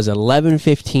 what was it,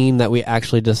 11:15 that we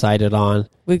actually decided on.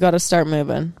 We got to start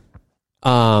moving.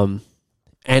 And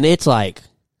it's like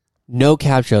no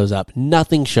cab shows up,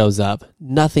 nothing shows up,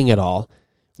 nothing at all.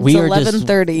 We are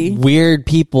 11:30. Weird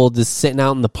people just sitting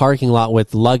out in the parking lot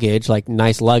with luggage, like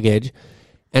nice luggage.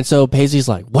 And so Paisley's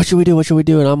like, what should we do? What should we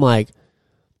do? And I'm like,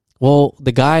 well,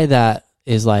 the guy that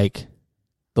is like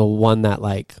the one that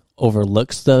like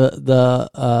overlooks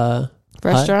the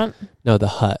restaurant? Hut? No, the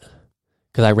hut.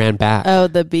 Because I ran back. Oh,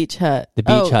 the beach hut. The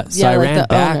beach hut. So I ran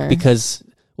back owner. Because,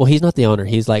 well, he's not the owner.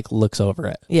 He's like looks over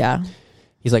it. Yeah.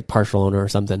 He's like partial owner or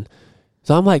something.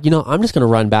 So I'm like, I'm just going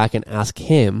to run back and ask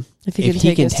him if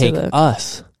he can take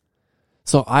us.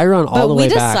 So I run all the way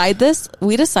back.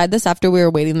 We decide this after we were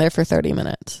waiting there for 30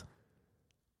 minutes.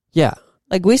 Yeah.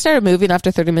 Like we started moving after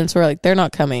 30 minutes. We're like, they're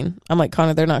not coming. I'm like,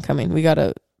 Connor, they're not coming. We got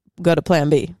to go to plan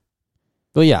B.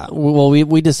 But yeah, well,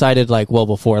 we decided like well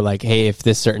before, like, hey, if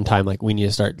this certain time, like, we need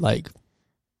to start like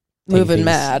moving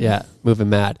mad. Yeah, moving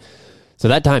mad. So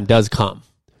that time does come,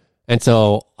 and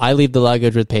so I leave the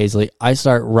luggage with Paisley. I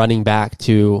start running back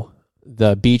to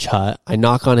the beach hut. I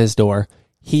knock on his door.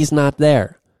 He's not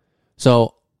there.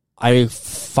 So I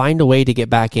find a way to get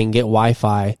back in, get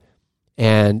Wi-Fi,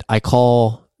 and I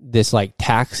call this like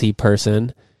taxi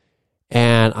person,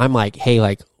 and I'm like, hey,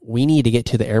 like, we need to get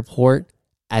to the airport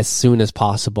as soon as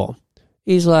possible.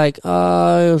 He's like,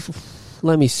 let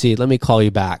me see. Let me call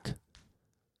you back.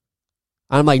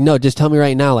 I'm like, no, just tell me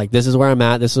right now. Like, this is where I'm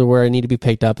at. This is where I need to be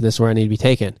picked up. This is where I need to be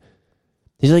taken.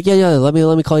 He's like, yeah, let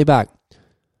me call you back.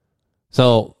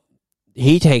 So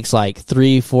he takes like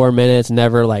 3-4 minutes.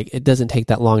 Never, like, it doesn't take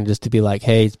that long just to be like,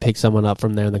 hey, pick someone up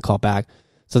from there and then call back.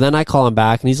 So then I call him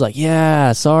back and he's like,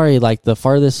 yeah, sorry. Like, the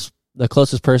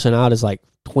closest person out is like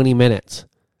 20 minutes.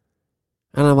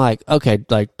 And I'm like, okay,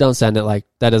 like, don't send it. Like,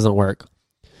 that doesn't work.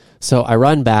 So I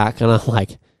run back and I'm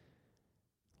like,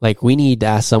 we need to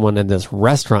ask someone in this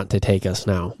restaurant to take us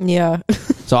now. Yeah.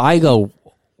 So I go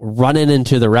running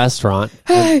into the restaurant.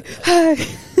 Hey.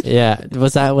 Yeah.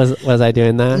 Was I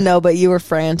doing that? No, but you were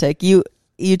frantic. You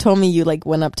told me you like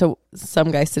went up to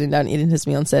some guy sitting down eating his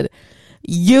meal and said,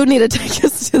 you need to take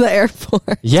us to the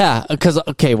airport. Yeah. Because,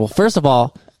 okay, well, first of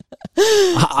all,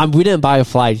 we didn't buy a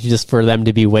flight just for them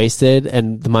to be wasted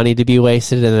and the money to be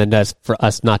wasted, and then just for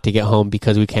us not to get home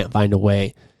because we can't find a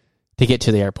way to get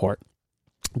to the airport.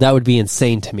 That would be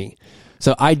insane to me.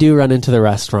 So I do run into the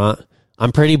restaurant.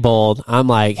 I'm pretty bold. I'm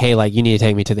like, hey, like, you need to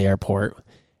take me to the airport.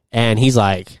 And he's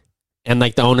like, and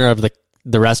like the owner of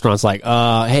the restaurant's like,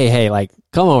 hey, like,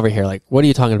 come over here. Like, what are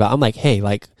you talking about? I'm like, hey,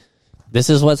 like, this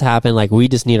is what's happened. Like, we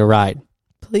just need a ride.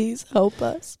 Please help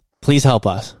us. Please help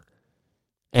us.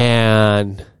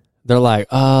 And they're like,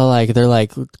 call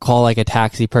like a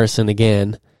taxi person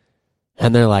again.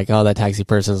 And they're like, oh, that taxi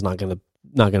person's not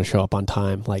gonna show up on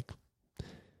time. Like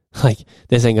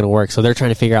this ain't gonna work. So they're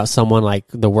trying to figure out someone, like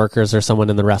the workers or someone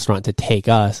in the restaurant, to take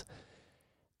us.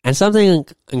 And something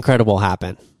incredible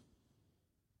happened.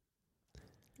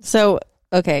 So,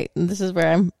 okay, this is where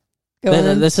I'm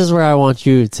going. This is where I want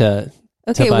you to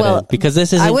okay, butt well, in, because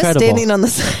this is I incredible. was standing on the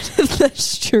side of the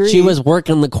street. She was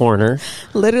working the corner.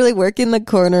 Literally working the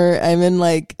corner. I'm in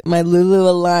like my Lulu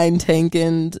Align tank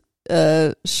and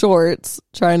shorts,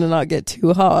 trying to not get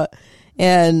too hot.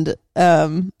 And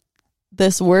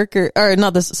this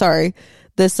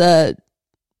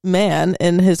man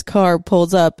in his car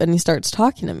pulls up and he starts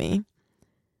talking to me.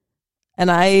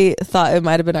 And I thought it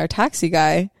might have been our taxi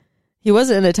guy. He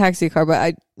wasn't in a taxi car,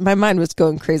 but my mind was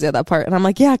going crazy at that part. And I'm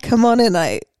like, yeah, come on in.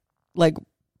 I like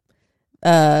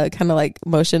kind of like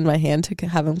motioned my hand to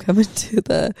have him come into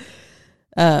the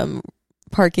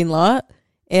parking lot.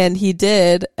 And he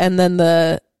did. And then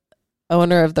the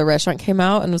owner of the restaurant came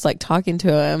out and was like talking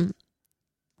to him.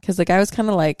 Because the guy was kind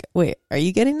of like, wait, are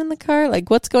you getting in the car?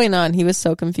 Like, what's going on? He was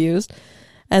so confused.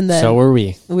 And then so were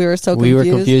we. We were so confused.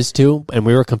 We were confused too, and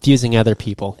we were confusing other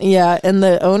people. Yeah, and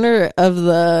the owner of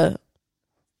the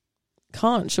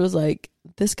conch was like,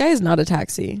 this guy is not a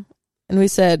taxi. And we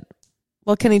said,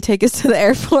 well, can he take us to the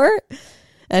airport?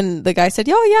 And the guy said,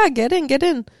 oh, yeah, get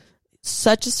in.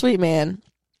 Such a sweet man.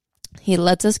 He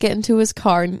lets us get into his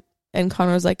car, and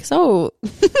Connor was like, so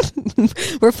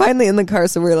we're finally in the car,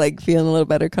 so we're like feeling a little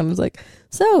better. Connor was like,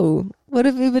 so what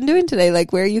have you been doing today?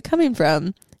 Like, where are you coming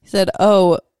from? He said,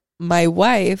 oh, my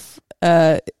wife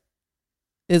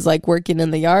is like working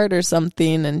in the yard or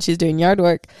something, and she's doing yard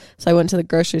work. So I went to the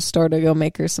grocery store to go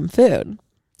make her some food.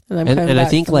 And I'm coming back I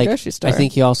think from like the grocery store. I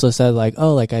think he also said like,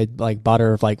 oh, like I like bought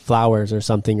her like flowers or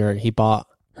something, or he bought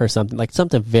her something, like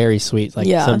something very sweet, like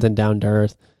something down to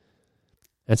earth.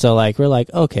 And so like we're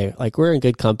like, okay, like we're in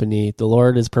good company. The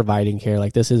Lord is providing here.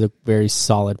 Like this is a very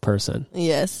solid person.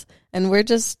 Yes. And we're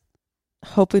just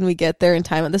hoping we get there in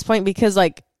time at this point, because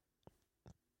like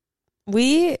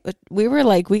we were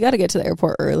like, we got to get to the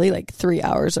airport early, like 3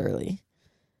 hours early.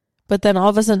 But then all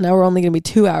of a sudden now we're only going to be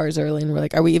 2 hours early, and we're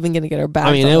like, are we even going to get our bags?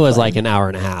 I mean, it was like an hour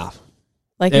and a half.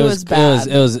 Like it was bad.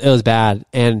 It was bad.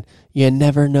 And you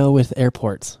never know with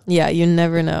airports. Yeah, you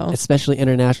never know. Especially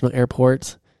international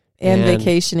airports. And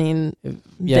vacationing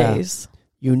days.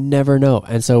 You never know.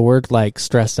 And so we're like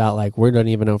stressed out. Like we don't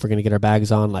even know if we're going to get our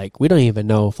bags on. Like we don't even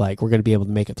know if like we're going to be able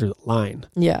to make it through the line.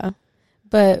 Yeah.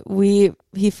 But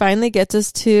he finally gets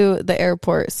us to the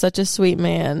airport. Such a sweet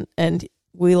man. And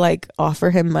we like offer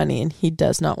him money, and he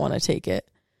does not want to take it.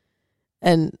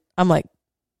 And I'm like,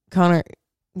 Connor,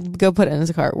 go put it in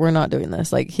his car. We're not doing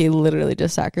this. Like he literally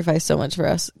just sacrificed so much for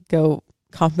us. Go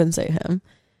compensate him.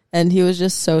 And he was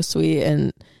just so sweet.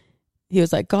 And he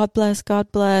was like, God bless,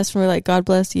 God bless. And we're like, God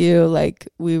bless you. Like,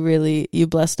 you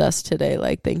blessed us today.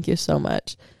 Like, thank you so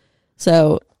much.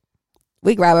 So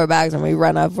we grab our bags and we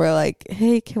run up. We're like,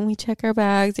 hey, can we check our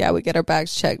bags? Yeah, we get our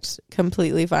bags checked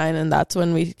completely fine. And that's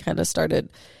when we kind of started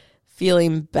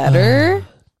feeling better.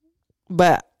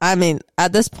 But I mean,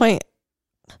 at this point,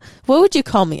 what would you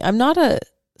call me? I'm not a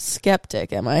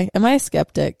skeptic, am I? Am I a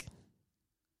skeptic?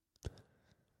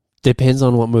 Depends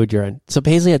on what mood you're in. So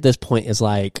Paisley at this point is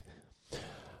like,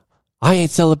 I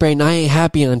ain't celebrating, I ain't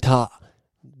happy until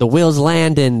the wheels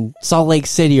land in Salt Lake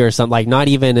City or something. Like, not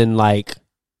even in like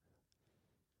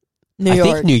New York.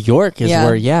 I think New York is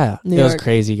where, New it was York.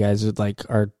 crazy, guys. It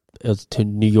was to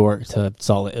New York to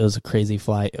Salt Lake. It was a crazy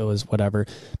flight. It was whatever.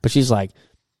 But she's like,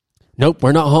 nope,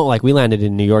 we're not home. Like, we landed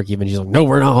in New York even. She's like, no,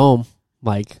 we're not home.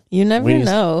 Like, You never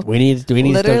know. We need to still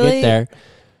get there.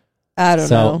 I don't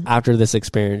know. So after this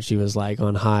experience, she was like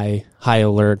on high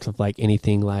alert of like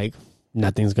anything, like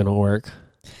nothing's gonna work.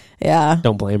 Yeah.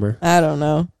 Don't blame her. I don't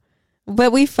know.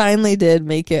 But we finally did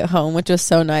make it home, which was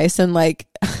so nice. And like,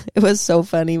 it was so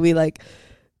funny. We like,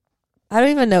 I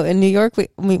don't even know. In New York,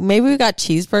 maybe we got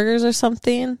cheeseburgers or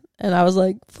something. And I was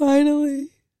like, finally,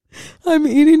 I'm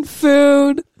eating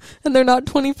food. And they're not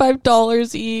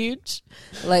 $25 each.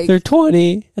 Like, They're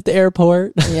 20 at the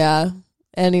airport. yeah.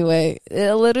 Anyway,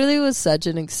 it literally was such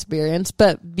an experience.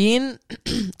 But being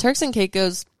Turks and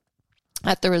Caicos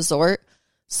at the resort,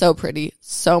 so pretty,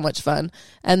 so much fun.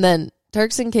 And then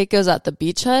Turks and Caicos at the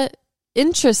beach hut,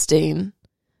 interesting,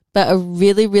 but a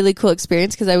really, really cool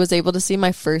experience because I was able to see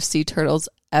my first sea turtles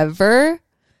ever.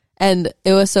 And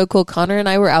it was so cool. Connor and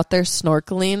I were out there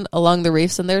snorkeling along the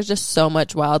reefs, and there's just so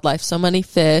much wildlife, so many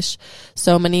fish,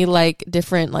 so many like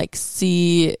different like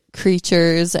sea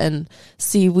creatures and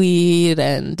seaweed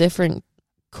and different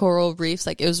coral reefs.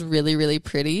 Like, it was really, really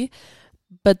pretty.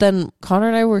 But then Connor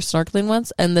and I were snorkeling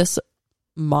once, and this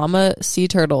mama sea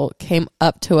turtle came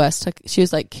up to us. She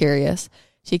was like curious.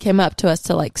 She came up to us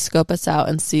to like scope us out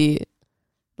and see,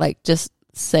 like, just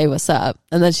say what's up.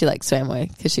 And then she like swam away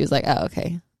because she was like, oh,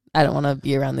 okay, I don't want to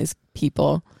be around these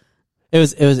people. It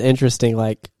was interesting.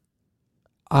 Like,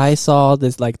 I saw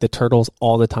this, like, the turtles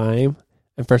all the time,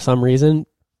 and for some reason,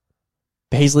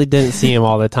 Paisley didn't see them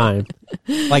all the time.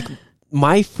 Like,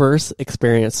 my first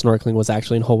experience snorkeling was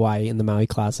actually in Hawaii in the Maui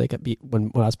Classic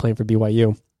when I was playing for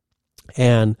BYU,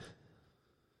 and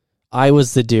I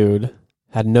was the dude,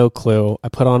 had no clue. I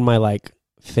put on my like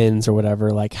fins or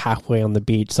whatever, like halfway on the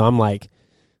beach, so I'm like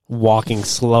walking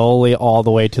slowly all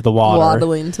the way to the water,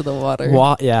 Waddling to the water.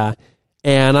 Yeah,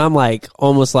 and I'm like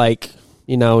almost like,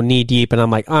 you know, knee deep, and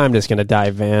I'm like, I'm just gonna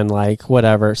dive in, like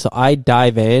whatever. So I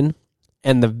dive in,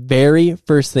 and the very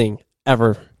first thing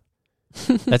ever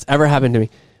that's ever happened to me,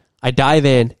 I dive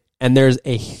in, and there's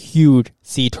a huge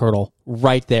sea turtle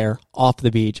right there off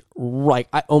the beach. Right,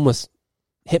 I almost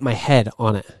hit my head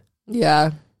on it.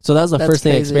 Yeah. So that was the That's first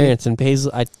thing I crazy. experienced. And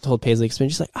Paisley, I told Paisley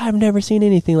experience. She's like, I've never seen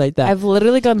anything like that. I've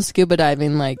literally gone scuba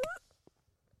diving like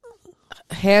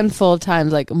a handful of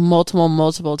times, like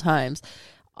multiple times.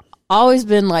 Always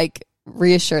been like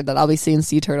reassured that I'll be seeing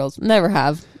sea turtles. Never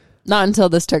have. Not until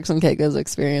this Turks and Caicos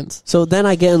experience. So then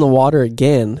I get in the water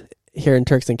again here in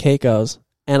Turks and Caicos,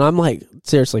 and I'm like,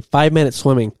 seriously, 5 minutes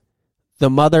swimming. The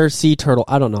mother sea turtle,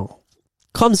 I don't know,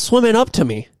 comes swimming up to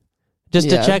me just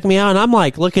to check me out. And I'm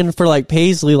like looking for like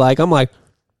Paisley, like I'm like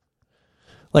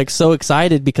so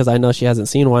excited because I know she hasn't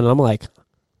seen one. And I'm like,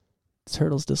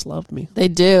 turtles just love me. They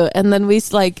do. And then we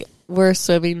like were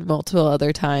swimming multiple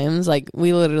other times. Like,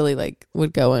 we literally like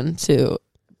would go into,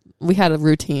 we had a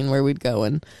routine where we'd go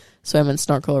and swim and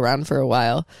snorkel around for a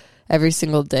while every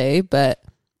single day. But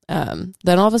then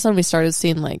all of a sudden we started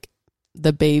seeing like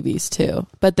the babies too.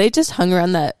 But they just hung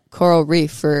around that coral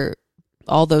reef for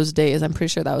all those days. I'm pretty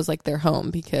sure that was like their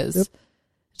home because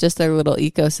just their little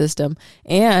ecosystem.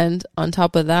 And on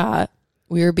top of that,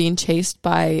 we were being chased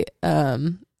by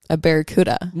a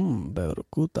barracuda.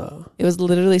 Barracuda. It was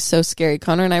literally so scary.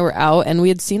 Connor and I were out, and we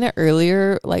had seen it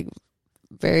earlier, like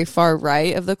very far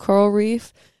right of the coral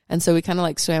reef. And so we kind of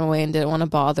like swam away and didn't want to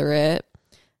bother it.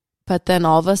 But then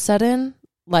all of a sudden,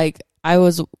 like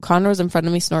Connor was in front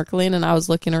of me snorkeling, and I was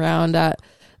looking around at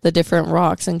the different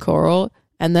rocks and coral.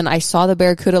 And then I saw the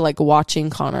barracuda like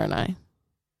watching Connor and I.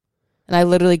 And I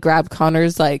literally grabbed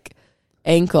Connor's like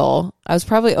ankle. I was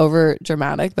probably over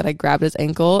dramatic, but I grabbed his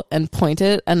ankle and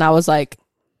pointed, and I was like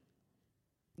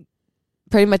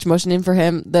pretty much motioning for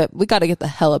him that we got to get the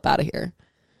hell up out of here.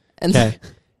 And okay.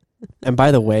 And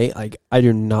by the way, like, I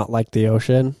do not like the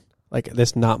ocean. Like, this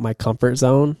is not my comfort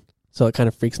zone. So it kind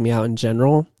of freaks me out in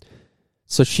general.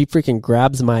 So she freaking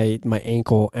grabs my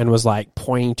ankle and was like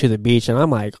pointing to the beach, and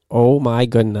I'm like, oh my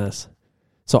goodness.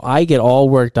 So I get all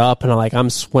worked up and I'm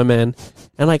swimming.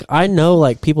 And like, I know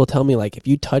like people tell me like, if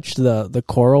you touch the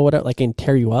coral, whatever, like it can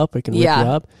tear you up. It can rip you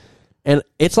up. And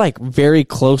it's like very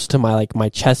close to my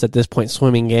chest at this point,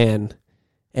 swimming in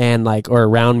and like, or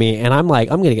around me. And I'm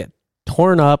like, I'm going to get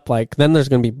torn up. Like then there's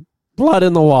going to be blood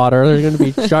in the water. There's going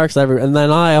to be sharks everywhere. And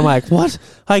then I'm like, what?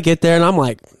 I get there and I'm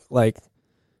like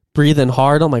breathing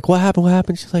hard. I'm like, what happened? What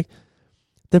happened? She's like,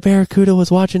 the barracuda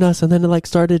was watching us and then it like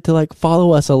started to like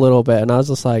follow us a little bit. And I was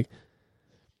just like,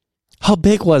 how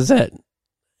big was it?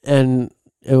 And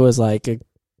it was like a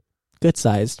good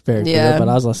sized barracuda, but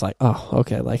I was just like, oh,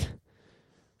 okay. Like,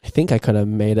 I think I could have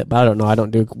made it, but I don't know. I don't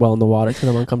do well in the water because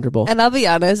I'm uncomfortable. And I'll be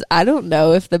honest, I don't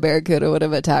know if the barracuda would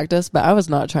have attacked us, but I was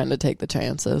not trying to take the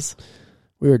chances.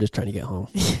 We were just trying to get home.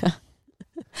 Yeah.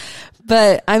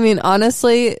 But I mean,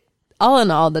 honestly, all in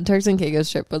all, the Turks and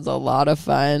Caicos trip was a lot of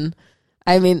fun.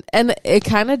 I mean, and it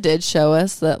kind of did show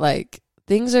us that like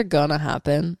things are going to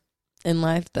happen in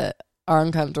life that are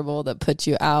uncomfortable, that put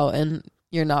you out and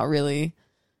you're not really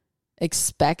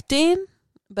expecting.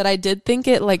 But I did think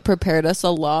it like prepared us a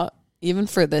lot, even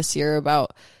for this year,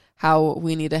 about how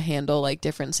we need to handle like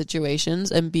different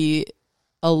situations and be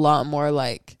a lot more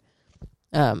like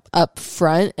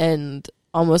upfront and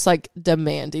almost like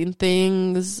demanding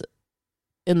things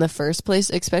in the first place,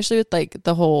 especially with like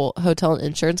the whole hotel and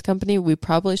insurance company. We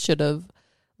probably should have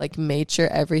like made sure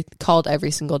called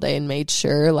every single day and made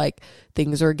sure like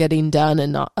things were getting done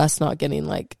and not getting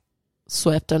like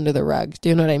swept under the rug. Do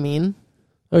you know what I mean?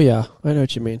 Oh yeah, I know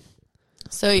what you mean.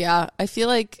 So yeah, I feel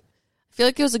like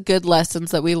it was a good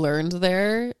lessons that we learned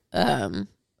there. And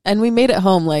we made it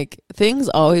home. Like things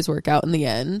always work out in the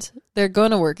end. They're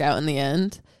going to work out in the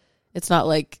end. It's not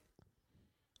like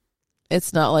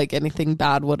anything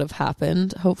bad would have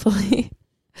happened, hopefully.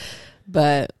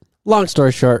 But long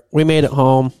story short, we made it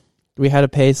home. We had to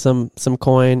pay some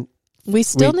coin. We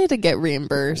still need to get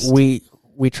reimbursed. We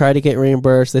tried to get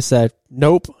reimbursed. They said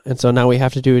nope, and so now we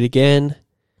have to do it again.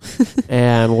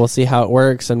 And we'll see how it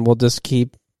works, and we'll just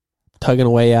keep tugging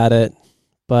away at it.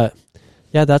 But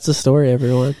yeah, that's the story,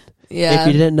 everyone. Yeah. If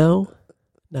you didn't know,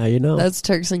 now you know. That's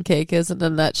Turks and Caicos in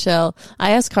a nutshell.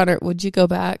 I asked Connor, would you go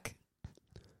back?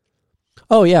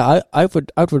 Oh yeah, I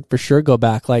would for sure go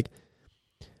back. Like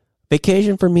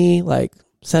vacation for me, like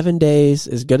 7 days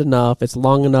is good enough. It's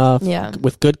long enough. Yeah.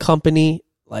 With good company,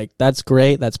 like that's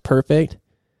great. That's perfect.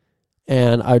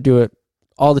 And I do it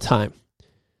all the time.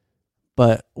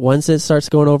 But once it starts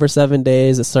going over 7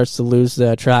 days, it starts to lose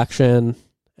the attraction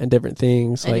and different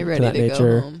things and like you're ready to that to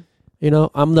nature. Go home. You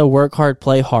know, I'm the work hard,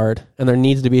 play hard, and there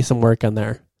needs to be some work in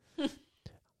there.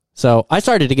 So I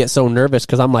started to get so nervous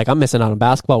because I'm missing out on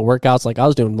basketball workouts. Like I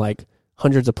was doing like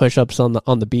hundreds of push-ups on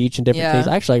the beach and different things.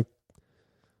 I actually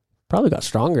probably got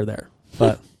stronger there,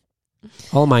 but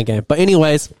all mind game. But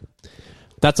anyways,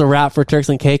 that's a wrap for Turks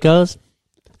and Caicos.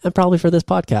 And probably for this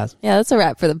podcast. Yeah, that's a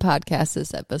wrap for the podcast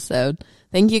this episode.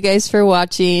 Thank you guys for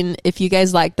watching. If you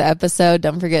guys liked the episode,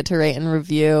 don't forget to rate and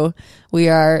review. We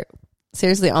are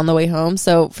seriously on the way home.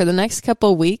 So for the next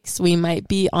couple weeks, we might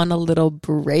be on a little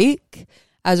break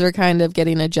as we're kind of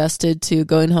getting adjusted to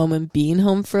going home and being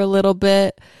home for a little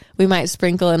bit. We might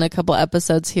sprinkle in a couple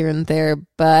episodes here and there,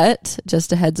 but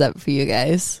just a heads up for you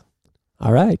guys.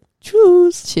 All right.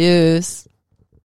 Choose. Choose.